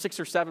talk to you for 6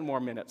 or 7 more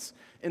minutes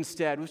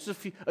instead. With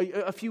just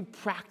a few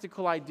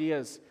practical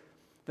ideas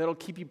that'll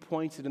keep you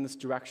pointed in this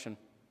direction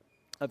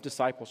of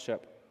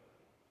discipleship.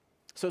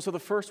 So the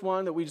first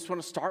one that we just want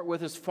to start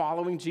with is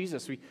following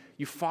Jesus.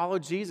 You follow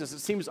Jesus. It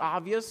seems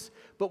obvious,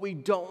 but we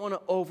don't want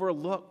to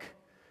overlook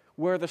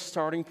where the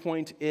starting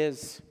point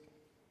is.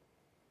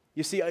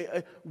 You see,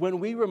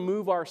 when we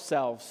remove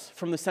ourselves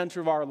from the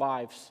center of our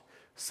lives,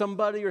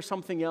 somebody or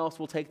something else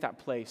will take that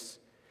place.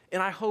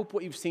 And I hope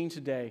what you've seen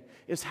today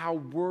is how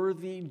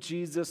worthy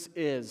Jesus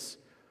is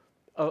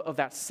of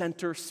that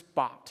center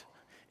spot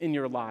in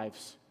your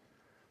lives.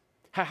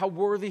 How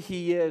worthy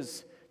he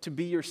is to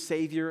be your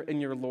Savior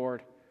and your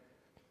Lord.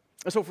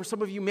 And so for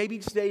some of you, maybe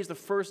today is the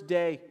first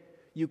day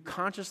you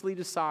consciously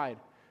decide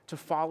to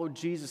follow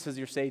Jesus as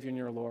your Savior and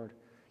your Lord.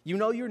 You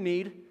know your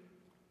need.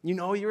 You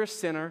know you're a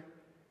sinner.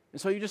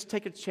 And so you just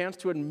take a chance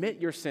to admit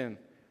your sin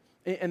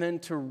and then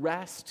to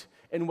rest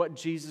in what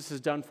Jesus has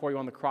done for you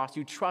on the cross.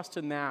 You trust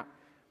in that.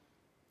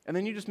 And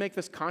then you just make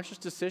this conscious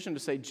decision to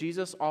say,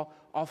 Jesus,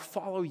 I'll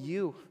follow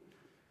you.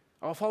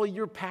 I'll follow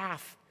your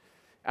path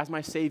as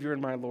my Savior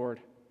and my Lord.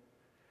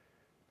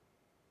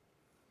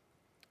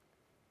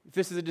 If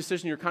this is a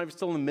decision you're kind of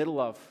still in the middle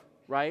of,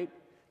 right?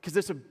 Because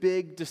it's a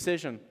big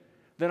decision,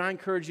 then I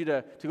encourage you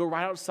to go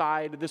right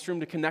outside this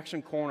room to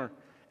Connection Corner.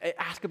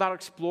 Ask about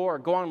Explore.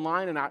 Go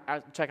online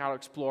and check out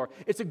Explore.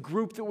 It's a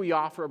group that we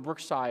offer at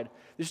Brookside.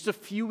 It's just a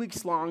few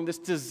weeks long that's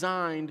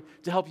designed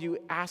to help you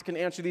ask and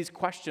answer these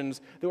questions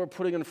that we're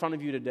putting in front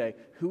of you today.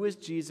 Who is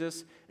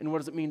Jesus, and what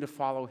does it mean to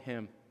follow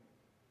him?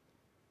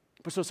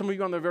 But so some of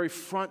you are on the very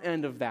front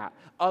end of that.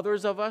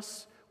 Others of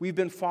us, we've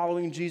been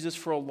following Jesus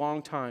for a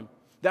long time.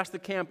 That's the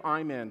camp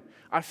I'm in.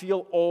 I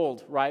feel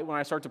old, right, when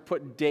I start to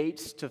put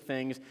dates to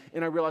things,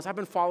 and I realize I've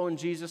been following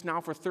Jesus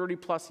now for 30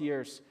 plus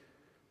years.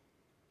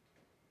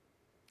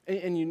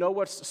 And you know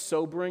what's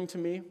sobering to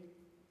me?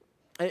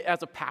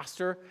 As a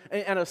pastor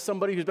and as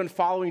somebody who's been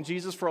following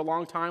Jesus for a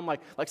long time,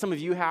 like some of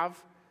you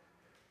have,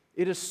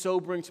 it is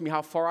sobering to me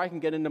how far I can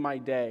get into my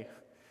day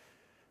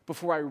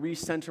before I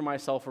recenter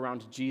myself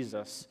around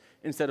Jesus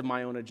instead of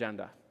my own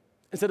agenda,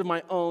 instead of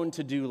my own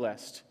to-do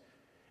list.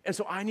 And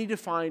so I need to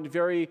find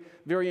very,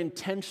 very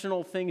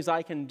intentional things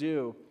I can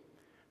do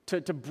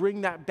to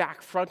bring that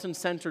back front and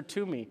center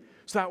to me.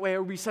 So that way I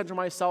recenter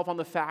myself on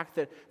the fact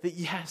that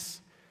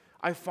yes,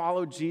 I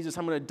follow Jesus.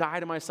 I'm going to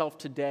die to myself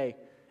today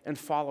and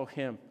follow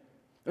him.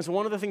 And so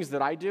one of the things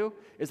that I do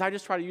is I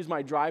just try to use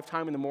my drive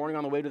time in the morning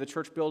on the way to the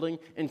church building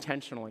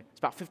intentionally. It's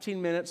about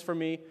 15 minutes for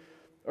me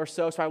or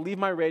so. So I leave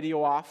my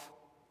radio off,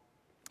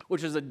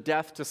 which is a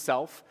death to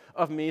self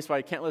of me, so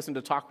I can't listen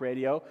to talk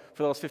radio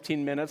for those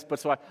 15 minutes. But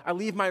so I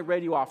leave my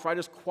radio off, or I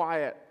just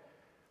quiet.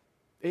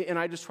 And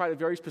I just try to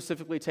very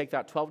specifically take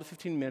that 12 to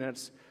 15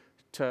 minutes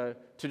to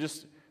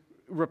just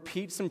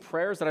repeat some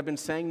prayers that I've been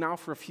saying now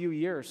for a few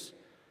years.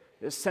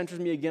 It centers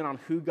me again on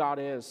who God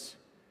is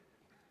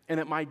and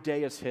that my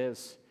day is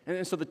his.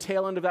 And so the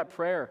tail end of that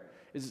prayer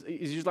is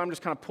usually I'm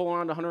just kind of pulling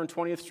on to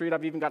 120th Street.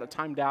 I've even got it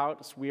timed out.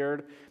 It's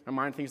weird. My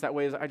mind thinks that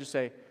way. I just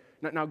say,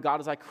 now God,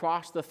 as I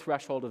cross the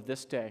threshold of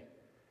this day,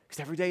 because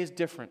every day is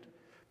different.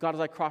 God,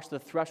 as I cross the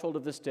threshold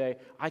of this day,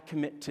 I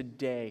commit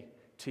today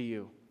to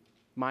you.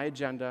 My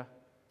agenda,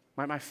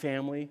 my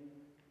family,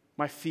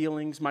 my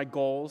feelings, my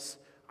goals,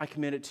 I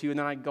commit it to you. And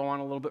then I go on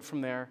a little bit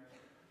from there.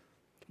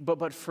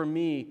 But for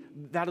me,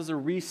 that is a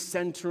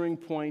recentering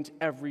point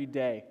every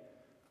day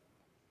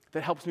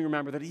that helps me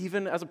remember that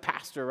even as a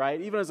pastor,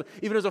 right, even as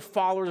a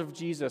follower of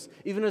Jesus,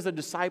 even as a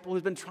disciple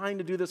who's been trying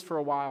to do this for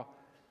a while,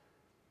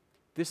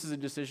 this is a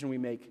decision we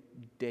make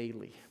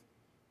daily.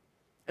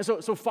 And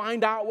so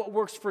find out what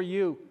works for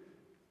you.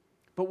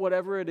 But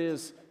whatever it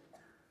is,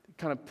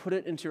 kind of put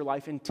it into your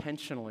life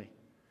intentionally.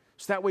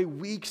 So that way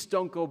weeks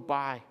don't go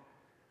by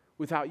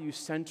without you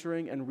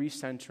centering and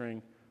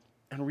recentering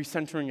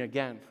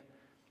again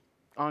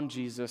on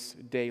Jesus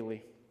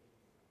daily.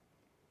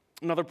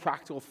 Another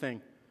practical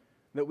thing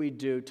that we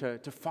do to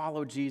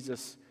follow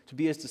Jesus, to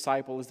be his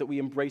disciple, is that we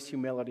embrace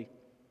humility.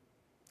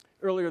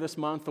 Earlier this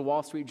month, the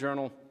Wall Street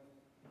Journal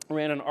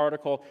ran an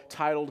article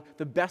titled,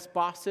 "The Best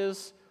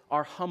Bosses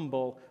Are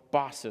Humble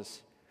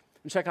Bosses."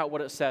 And check out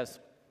what it says.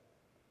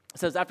 It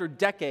says, after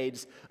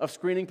decades of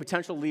screening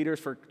potential leaders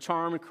for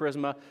charm and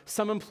charisma,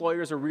 some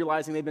employers are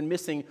realizing they've been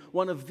missing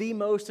one of the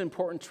most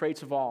important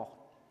traits of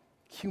all: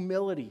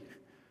 humility.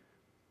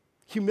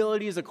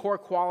 Humility is a core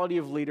quality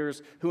of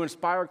leaders who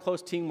inspire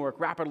close teamwork,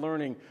 rapid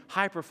learning,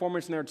 high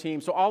performance in their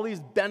team. So all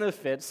these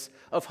benefits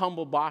of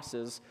humble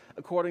bosses,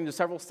 according to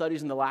several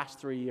studies in the last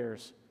 3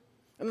 years.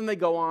 And then they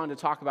go on to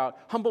talk about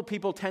humble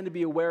people tend to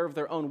be aware of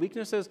their own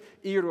weaknesses,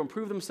 eager to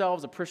improve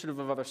themselves, appreciative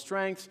of other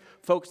strengths,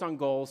 focused on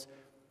goals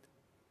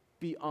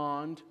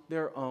beyond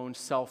their own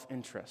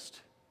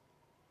self-interest.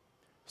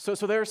 So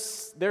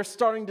they're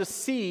starting to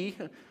see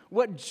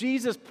what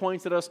Jesus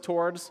pointed us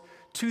towards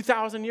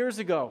 2,000 years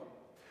ago.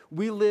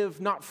 We live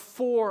not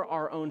for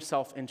our own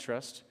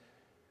self-interest.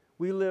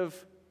 We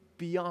live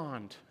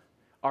beyond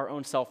our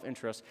own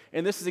self-interest.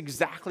 And this is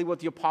exactly what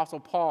the Apostle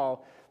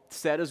Paul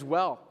said as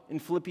well in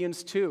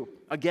Philippians 2.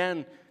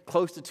 Again,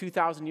 close to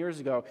 2,000 years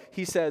ago.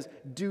 He says,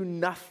 "Do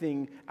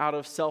nothing out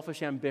of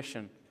selfish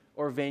ambition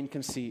or vain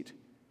conceit.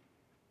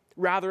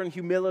 Rather, in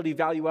humility,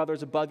 value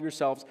others above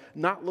yourselves,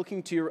 not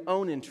looking to your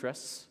own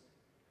interests,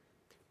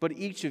 but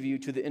each of you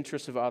to the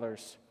interests of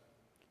others."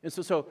 And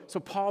so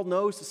Paul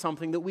knows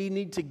something that we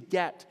need to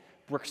get,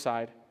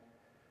 Brookside.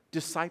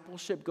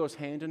 Discipleship goes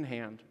hand in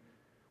hand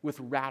with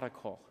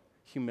radical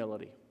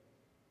humility.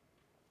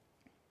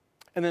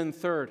 And then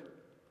third,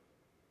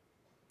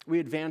 we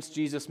advance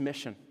Jesus'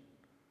 mission,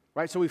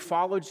 right? So we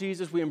follow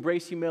Jesus, we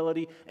embrace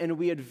humility, and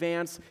we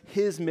advance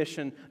his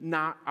mission,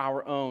 not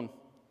our own.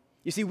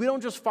 You see, we don't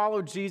just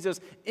follow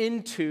Jesus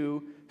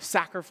into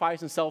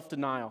sacrifice and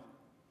self-denial.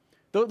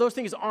 Those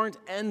things aren't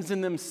ends in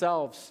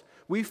themselves.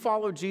 We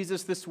follow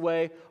Jesus this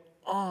way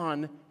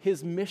on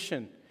his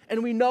mission.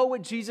 And we know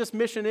what Jesus'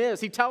 mission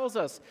is. He tells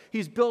us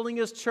he's building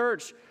his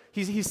church.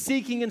 He's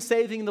seeking and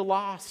saving the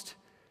lost.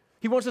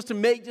 He wants us to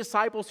make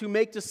disciples who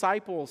make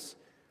disciples.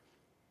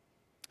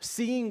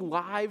 Seeing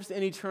lives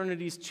and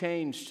eternities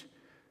changed.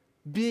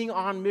 Being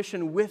on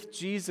mission with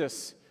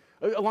Jesus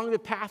along the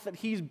path that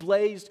He's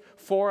blazed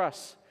for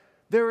us.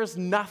 There is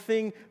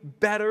nothing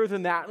better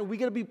than that. And we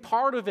got to be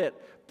part of it,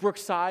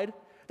 Brookside.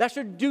 That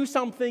should do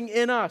something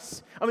in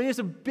us. I mean, it's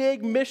a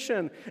big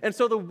mission. And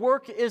so the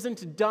work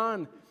isn't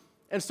done.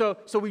 And so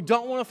we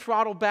don't want to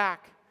throttle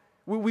back.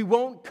 We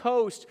won't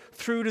coast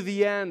through to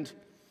the end.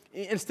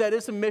 Instead,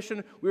 it's a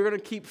mission we're going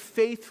to keep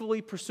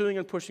faithfully pursuing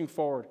and pushing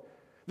forward.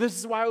 This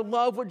is why I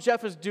love what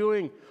Jeff is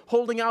doing,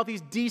 holding out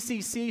these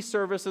DCC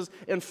services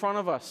in front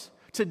of us.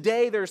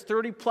 Today, there's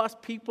 30 plus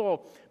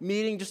people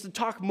meeting just to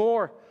talk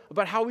more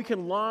about how we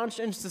can launch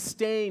and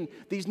sustain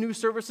these new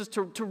services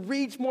to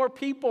reach more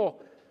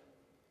people,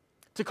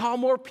 to call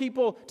more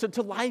people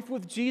to life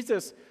with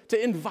Jesus,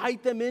 to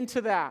invite them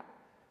into that.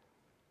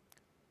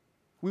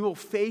 We will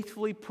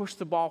faithfully push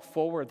the ball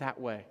forward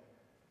that way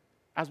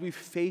as we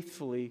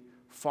faithfully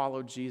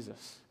follow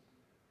Jesus.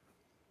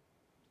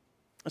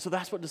 And so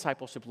that's what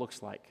discipleship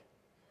looks like.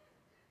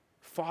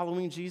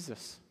 Following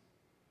Jesus,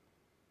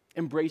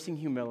 embracing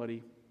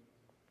humility,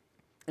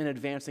 and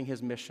advancing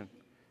His mission.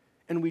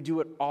 And we do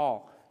it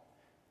all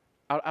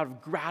out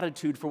of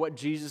gratitude for what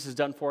Jesus has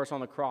done for us on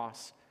the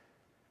cross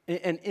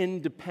and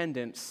in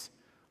dependence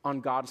on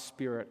God's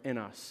Spirit in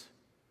us.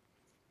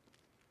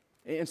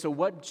 And so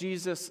what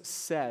Jesus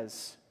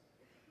says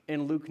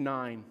in Luke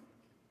 9,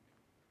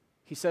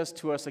 He says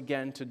to us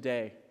again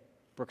today,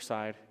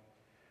 Brookside.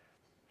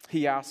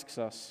 He asks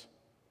us,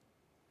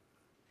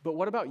 but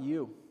what about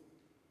you?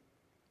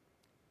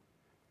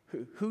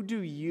 Who do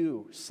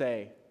you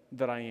say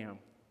that I am?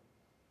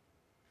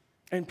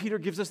 And Peter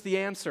gives us the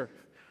answer.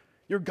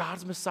 You're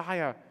God's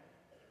Messiah.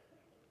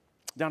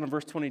 Down in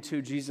verse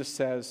 22, Jesus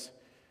says,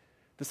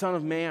 the Son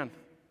of Man,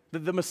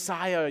 the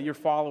Messiah you're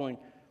following,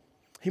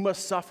 He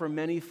must suffer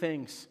many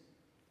things.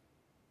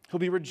 He'll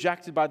be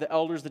rejected by the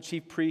elders, the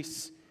chief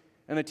priests,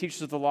 and the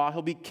teachers of the law.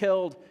 He'll be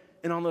killed,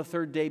 and on the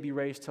third day be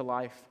raised to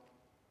life.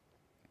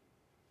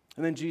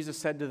 And then Jesus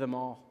said to them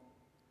all,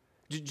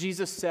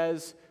 Jesus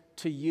says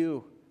to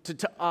you,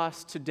 to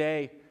us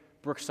today,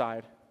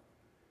 Brookside,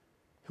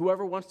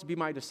 whoever wants to be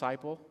my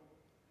disciple,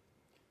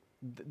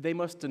 they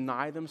must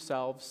deny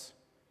themselves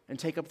and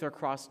take up their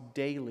cross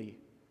daily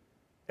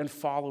and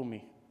follow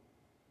me.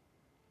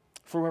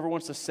 For whoever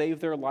wants to save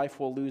their life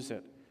will lose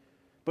it,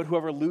 but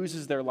whoever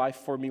loses their life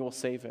for me will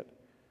save it.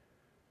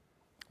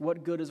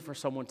 What good is it for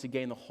someone to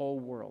gain the whole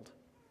world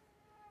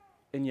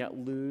and yet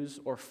lose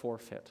or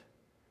forfeit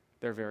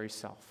their very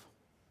self?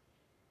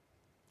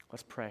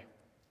 Let's pray.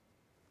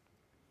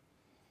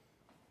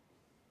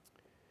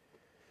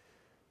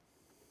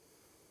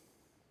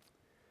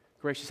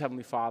 Gracious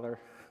Heavenly Father,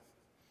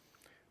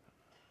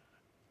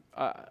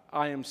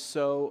 I am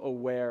so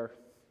aware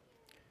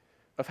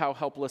of how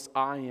helpless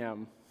I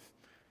am,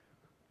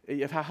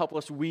 of how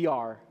helpless we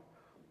are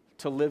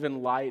to live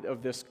in light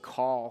of this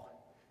call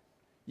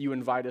you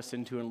invite us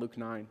into in Luke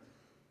 9.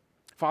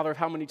 Father, of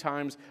how many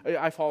times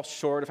I fall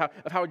short,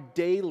 of how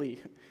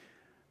daily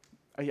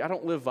I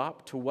don't live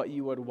up to what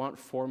you would want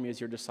for me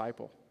as your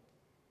disciple.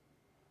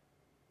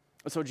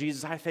 And so,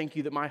 Jesus, I thank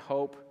you that my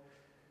hope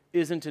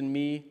isn't in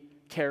me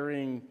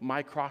carrying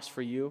my cross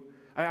for you.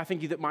 I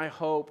thank you that my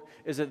hope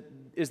is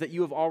that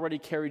you have already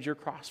carried your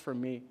cross for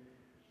me.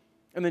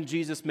 And then,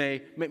 Jesus,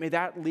 may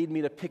that lead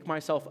me to pick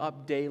myself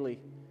up daily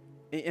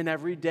and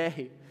every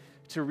day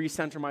to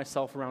recenter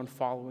myself around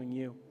following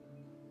you.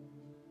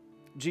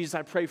 Jesus,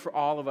 I pray for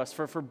all of us,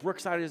 for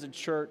Brookside as a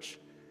church,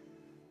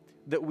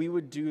 that we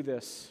would do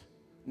this,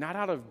 not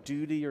out of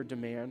duty or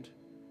demand.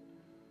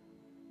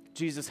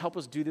 Jesus, help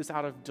us do this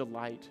out of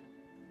delight,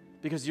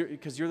 because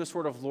you're the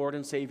sort of Lord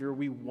and Savior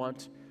we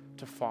want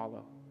to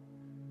follow.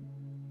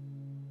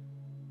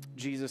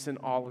 Jesus, in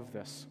all of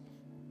this,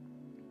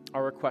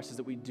 our request is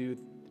that we do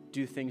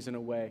things in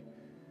a way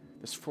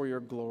that's for your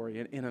glory,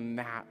 and in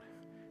that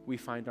we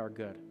find our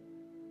good.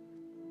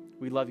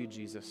 We love you,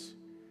 Jesus.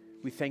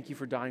 We thank you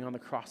for dying on the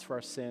cross for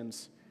our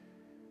sins,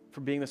 for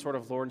being the sort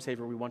of Lord and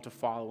Savior we want to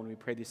follow, and we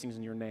pray these things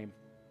in your name.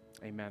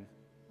 Amen.